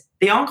this,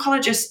 the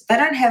oncologists, they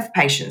don't have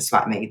patients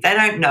like me. They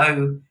don't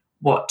know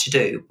what to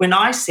do. When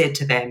I said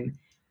to them,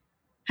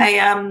 hey,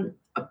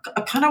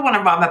 I kind of want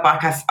to ride my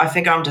bike. I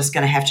figure I'm just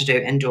going to have to do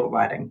indoor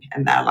riding.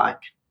 And they're like,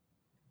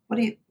 what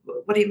do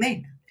you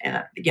mean?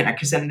 And,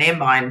 because in their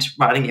mind,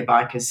 riding your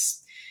bike is,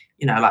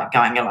 like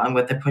going along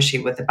with the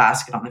pushy with the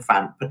basket on the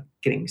front, but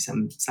getting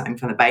something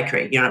from the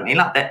bakery. You know what I mean?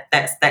 Like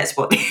that's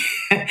what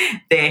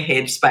their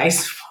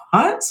headspace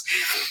was.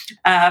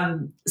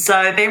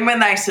 So then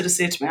when they sort of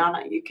said to me, "Oh no,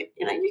 you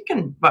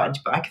can ride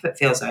your bike if it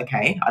feels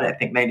okay," I don't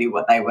think they knew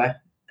what they were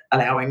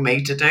allowing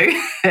me to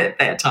do at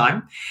that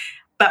time.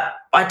 But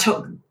I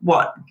took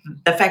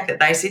the fact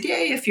that they said, yeah,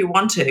 if you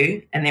want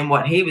to, and then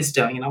what he was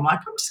doing, and I'm like,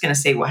 I'm just going to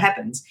see what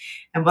happens.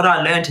 And what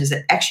I learned is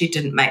it actually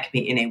didn't make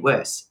me any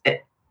worse.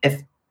 It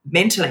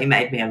mentally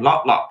made me a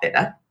lot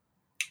better,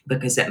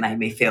 because it made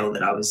me feel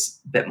that I was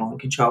a bit more in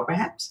control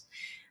perhaps.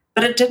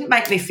 But it didn't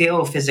make me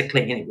feel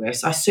physically any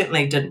worse. I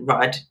certainly didn't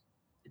ride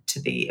to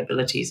the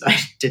abilities I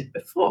did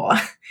before.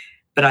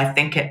 But I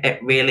think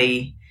it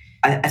really,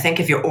 I think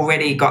if you've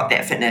already got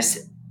that fitness,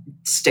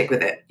 stick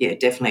with it. Yeah,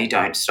 definitely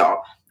don't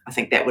stop. I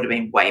think that would have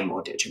been way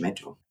more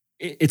detrimental.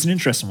 It's an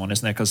interesting one,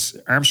 isn't it? Because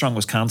Armstrong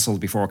was cancelled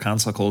before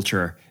cancel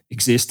culture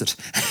existed.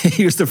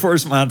 He was the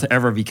first man to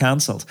ever be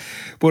cancelled.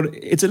 But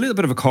it's a little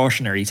bit of a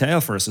cautionary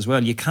tale for us as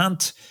well.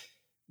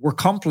 We're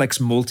complex,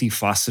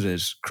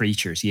 multifaceted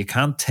creatures. You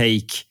can't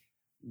take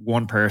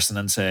one person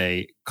and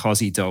say, cause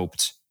he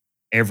doped,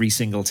 every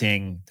single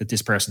thing that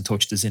this person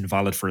touched is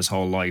invalid for his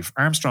whole life.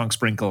 Armstrong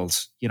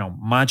sprinkled,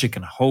 magic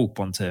and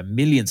hope onto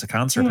millions of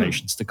cancer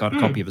patients that got a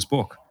copy of his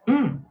book.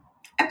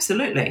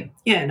 Absolutely.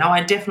 Yeah, no,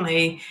 I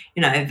definitely,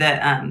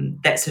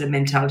 that sort of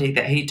mentality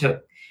that he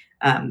took,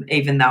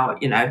 even though,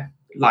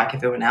 like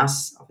everyone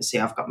else, obviously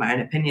I've got my own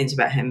opinions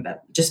about him,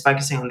 but just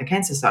focusing on the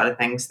cancer side of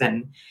things,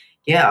 then,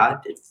 yeah,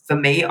 for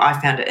me, I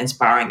found it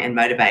inspiring and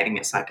motivating.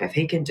 It's like, if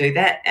he can do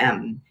that,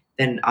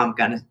 then I'm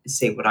going to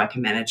see what I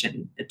can manage.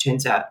 And it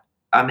turns out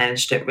I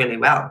managed it really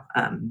well.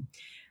 I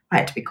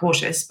had to be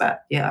cautious,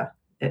 but yeah,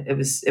 it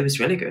was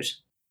really good.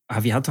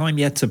 Have you had time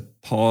yet to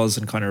pause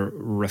and kind of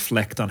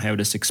reflect on how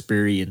this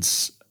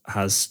experience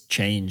has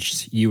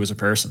changed you as a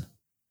person?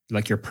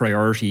 Like your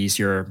priorities,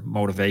 your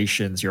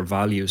motivations, your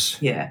values?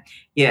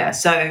 Yeah.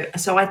 So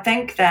I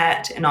think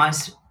that, and I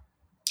sort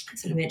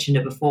of mentioned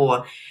it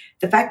before,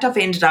 the fact I've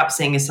ended up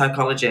seeing a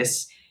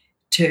psychologist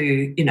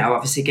to,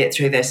 obviously get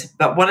through this,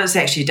 but what it's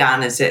actually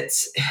done is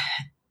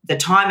the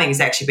timing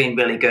has actually been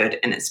really good,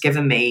 and it's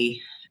given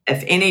me,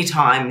 if any,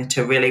 time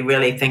to really,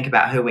 really think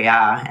about who we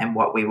are and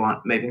what we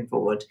want moving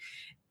forward,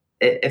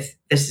 if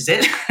this is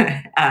it,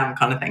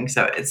 kind of thing.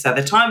 So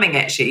the timing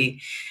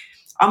actually,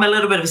 I'm a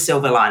little bit of a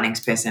silver linings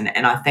person,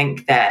 and I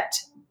think that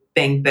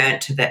being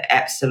burnt to the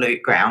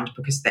absolute ground,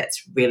 because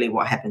that's really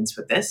what happens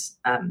with this,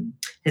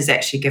 has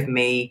actually given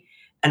me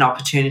an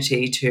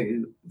opportunity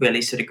to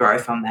really sort of grow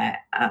from that.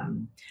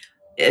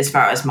 As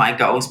far as my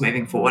goals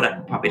moving forward, I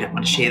probably don't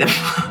want to share them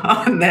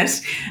on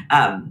this,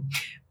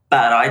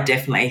 but I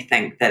definitely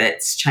think that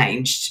it's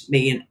changed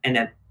me in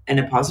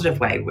a positive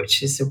way,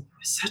 which is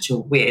such a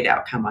weird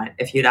outcome.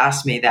 If you'd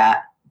asked me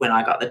that when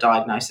I got the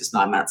diagnosis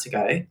 9 months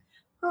ago, do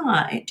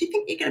you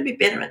think you're going to be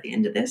better at the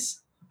end of this?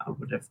 I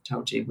would have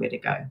told you where to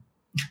go.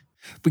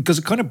 Because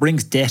it kind of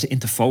brings death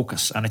into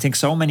focus. And I think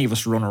so many of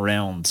us run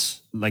around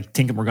like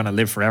thinking we're going to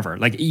live forever.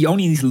 Like, you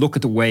only need to look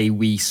at the way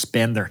we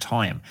spend our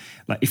time.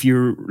 Like, if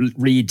you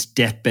read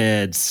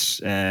deathbeds,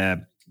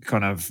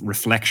 kind of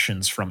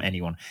reflections from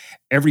anyone,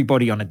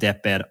 everybody on a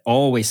deathbed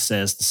always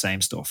says the same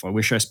stuff. I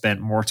wish I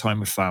spent more time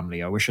with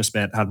family. I wish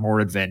I had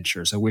more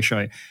adventures. I wish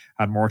I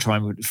had more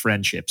time with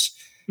friendships.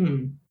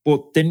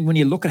 But then when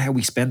you look at how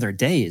we spend our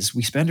days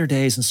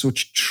in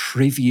such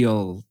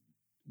trivial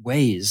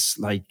ways,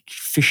 like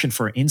fishing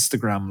for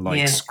Instagram,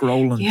 like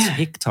scrolling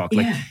TikTok.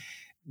 Like,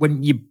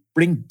 when you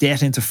bring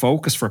debt into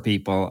focus for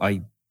people,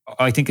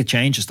 I think it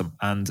changes them.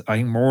 And I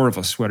think more of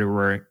us, whether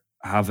we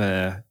have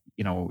a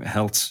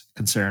health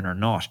concern or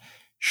not,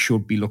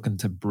 should be looking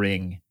to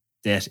bring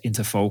debt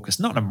into focus,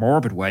 not in a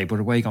morbid way, but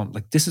a way going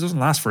like, this doesn't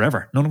last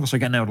forever. None of us are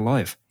getting out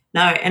alive.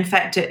 No, in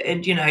fact,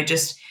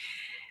 just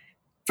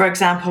for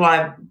example,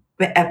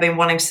 I've been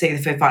wanting to see the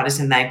Foo Fighters,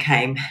 and they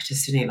came to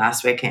Sydney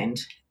last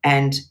weekend,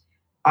 and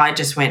I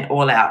just went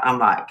all out. I'm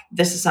like,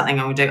 this is something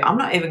I'm going to do. I'm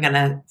not even going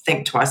to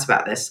think twice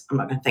about this. I'm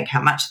not going to think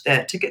how much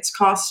the tickets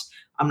cost.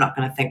 I'm not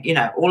going to think,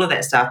 all of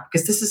that stuff,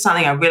 because this is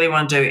something I really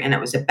want to do, and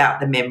it was about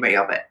the memory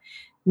of it.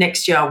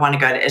 Next year, I want to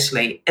go to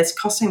Italy. It's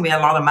costing me a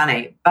lot of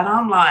money, but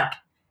I'm like,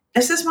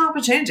 this is my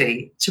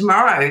opportunity.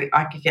 Tomorrow,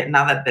 I could get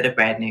another bit of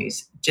bad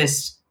news.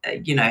 Just,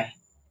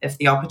 if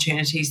the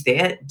opportunity's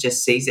there,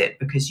 just seize it,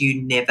 because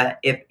you never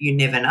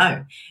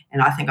know.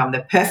 And I think I'm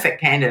the perfect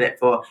candidate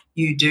for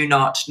you do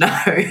not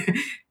know.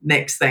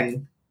 Next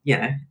thing,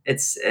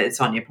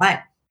 it's on your plate.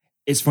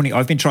 It's funny,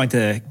 I've been trying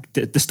to,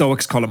 the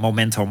Stoics call it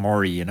memento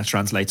mori, and it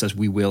translates as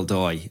we will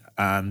die.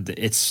 And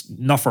it's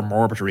not for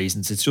morbid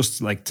reasons. It's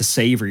just like to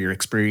savor your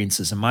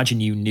experiences.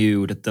 Imagine you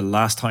knew that the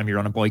last time you're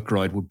on a bike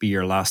ride would be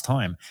your last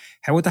time.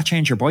 How would that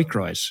change your bike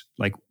ride?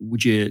 Like,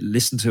 would you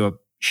listen to a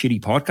shitty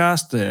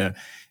podcast,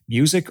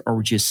 music, or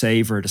would you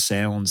savor the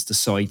sounds, the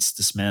sights,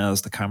 the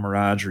smells, the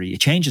camaraderie?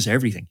 It changes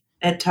everything.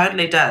 It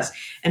totally does.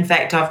 In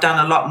fact, I've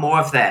done a lot more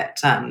of that.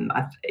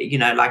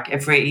 Like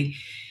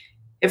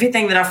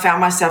everything that I've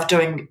found myself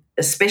doing,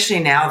 especially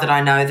now that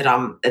I know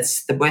that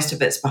it's the worst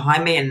of it's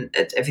behind me, and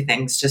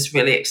everything's just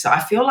really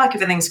exciting. I feel like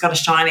everything's got a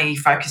shiny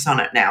focus on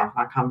it now.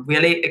 Like I'm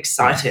really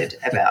excited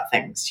about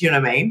things. You know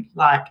what I mean?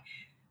 Like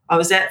I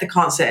was at the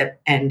concert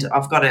and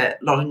I've got a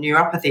lot of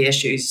neuropathy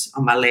issues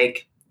on my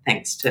leg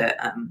thanks to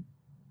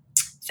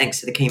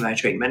the chemo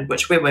treatment,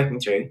 which we're working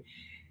through.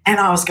 And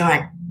I was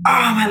going,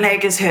 oh, my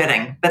leg is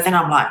hurting. But then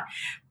I'm like,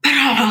 but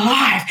I'm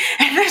alive.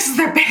 And this is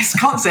the best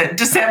concert.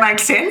 Does that make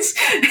sense?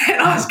 And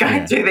I was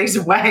going through these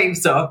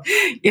waves of,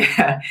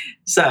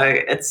 So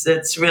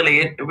it's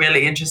really,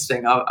 really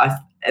interesting.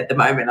 At the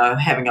moment, I'm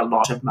having a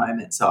lot of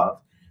moments of,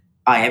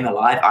 I am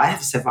alive. I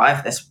have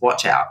survived this.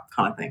 Watch out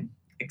kind of thing.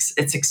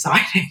 It's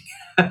exciting.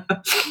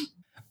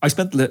 I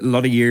spent a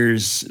lot of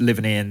years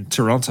living in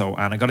Toronto,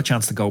 and I got a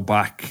chance to go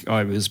back.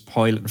 I was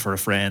piloting for a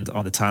friend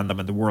on the tandem,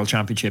 and the World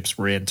Championships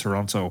were in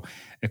Toronto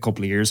a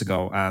couple of years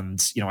ago.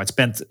 And, I'd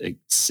spent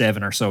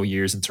 7 or so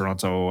years in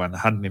Toronto and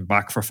hadn't been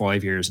back for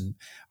 5 years, and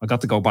I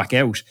got to go back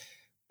out.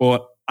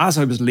 But as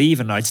I was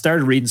leaving, I'd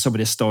started reading some of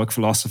this Stoic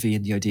philosophy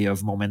and the idea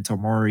of memento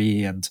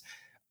mori. And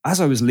as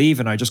I was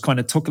leaving, I just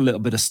kind of took a little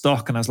bit of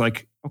stock, and I was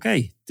like,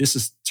 okay, this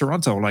is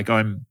Toronto. Like,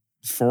 I'm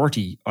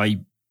 40.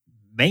 I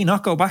may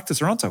not go back to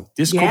Toronto.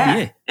 This could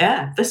be it.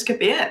 Yeah, this could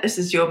be it. This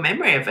is your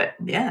memory of it.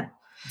 Yeah.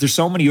 There's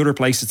so many other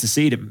places to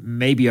see that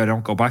maybe I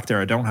don't go back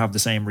there. I don't have the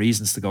same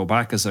reasons to go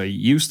back as I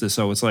used to.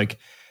 So it's like,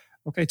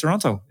 okay,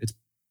 Toronto,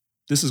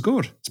 this is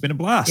good. It's been a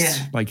blast.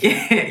 Yeah. On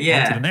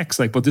to the next.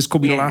 But this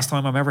could be the last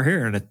time I'm ever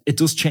here. And it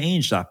does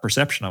change that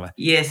perception of it.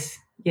 Yes.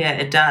 Yeah,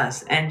 it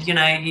does. And,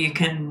 you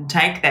can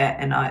take that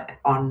and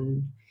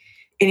on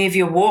any of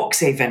your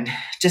walks even,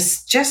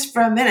 just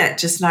for a minute,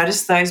 just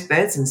notice those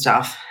birds and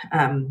stuff.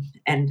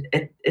 And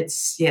it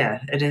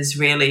is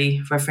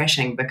really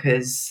refreshing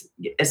because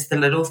it's the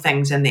little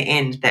things in the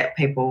end that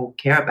people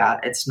care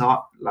about. It's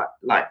not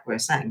like we're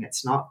saying,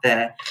 it's not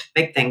the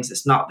big things.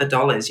 It's not the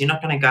dollars. You're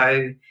not going to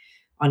go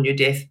on your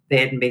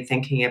deathbed and be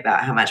thinking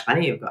about how much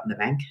money you've got in the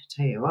bank. I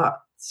tell you what,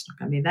 it's not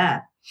going to be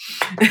that.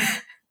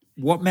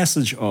 What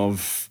message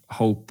of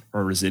hope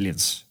or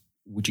resilience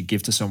would you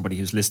give to somebody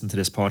who's listening to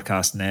this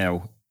podcast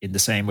now in the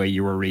same way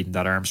you were reading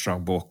that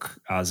Armstrong book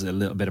as a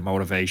little bit of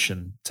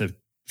motivation to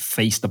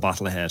face the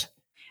battle ahead?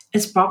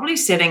 It's probably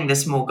setting the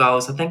small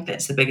goals. I think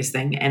that's the biggest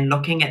thing, and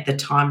looking at the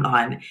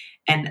timeline.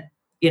 And,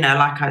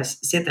 like I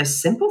said, there's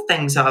simple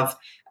things of,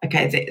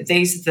 okay,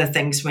 these are the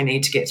things we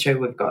need to get through.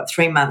 We've got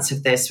 3 months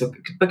of this,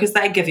 because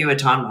they give you a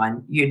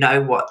timeline. You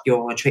know what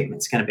your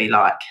treatment's going to be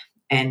like.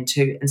 And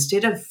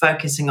instead of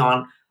focusing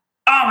on,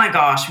 oh my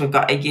gosh, we've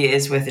got a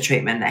year's worth of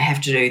treatment, I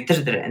have to do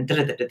da-da-da-da and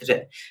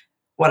da-da-da-da-da.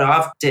 What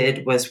I've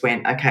did was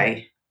went,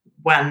 okay,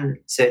 1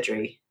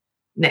 surgery,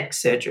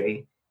 next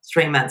surgery,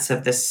 3 months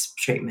of this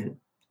treatment,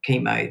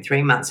 chemo,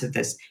 3 months of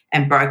this,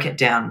 and broke it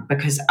down,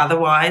 because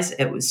otherwise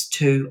it was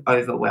too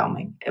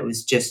overwhelming. It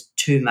was just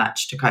too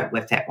much to cope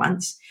with at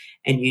once,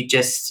 and you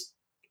just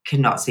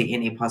cannot see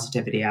any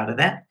positivity out of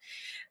that.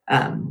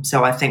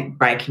 So I think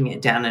breaking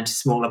it down into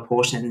smaller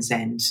portions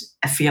and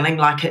feeling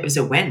like it was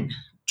a win,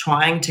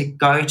 trying to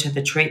go to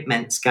the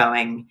treatments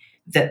going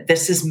that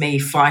this is me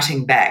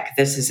fighting back.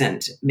 This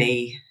isn't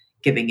me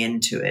giving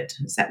into it.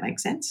 Does that make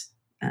sense?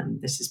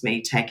 This is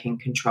me taking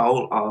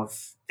control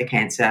of the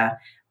cancer.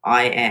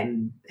 I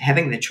am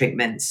having the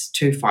treatments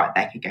to fight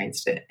back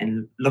against it,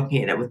 and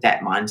looking at it with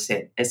that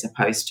mindset as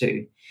opposed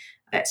to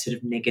that sort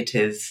of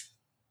negative,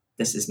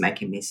 this is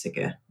making me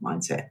sicker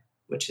mindset,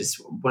 which is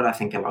what I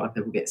think a lot of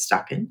people get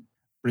stuck in.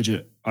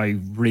 Bridget, I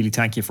really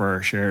thank you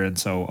for sharing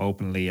so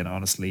openly and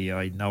honestly.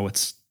 I know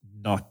it's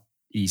not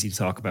easy to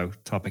talk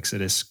about topics of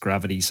this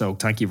gravity. So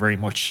thank you very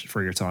much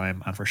for your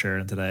time and for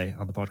sharing today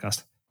on the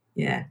podcast.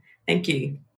 Yeah, thank you.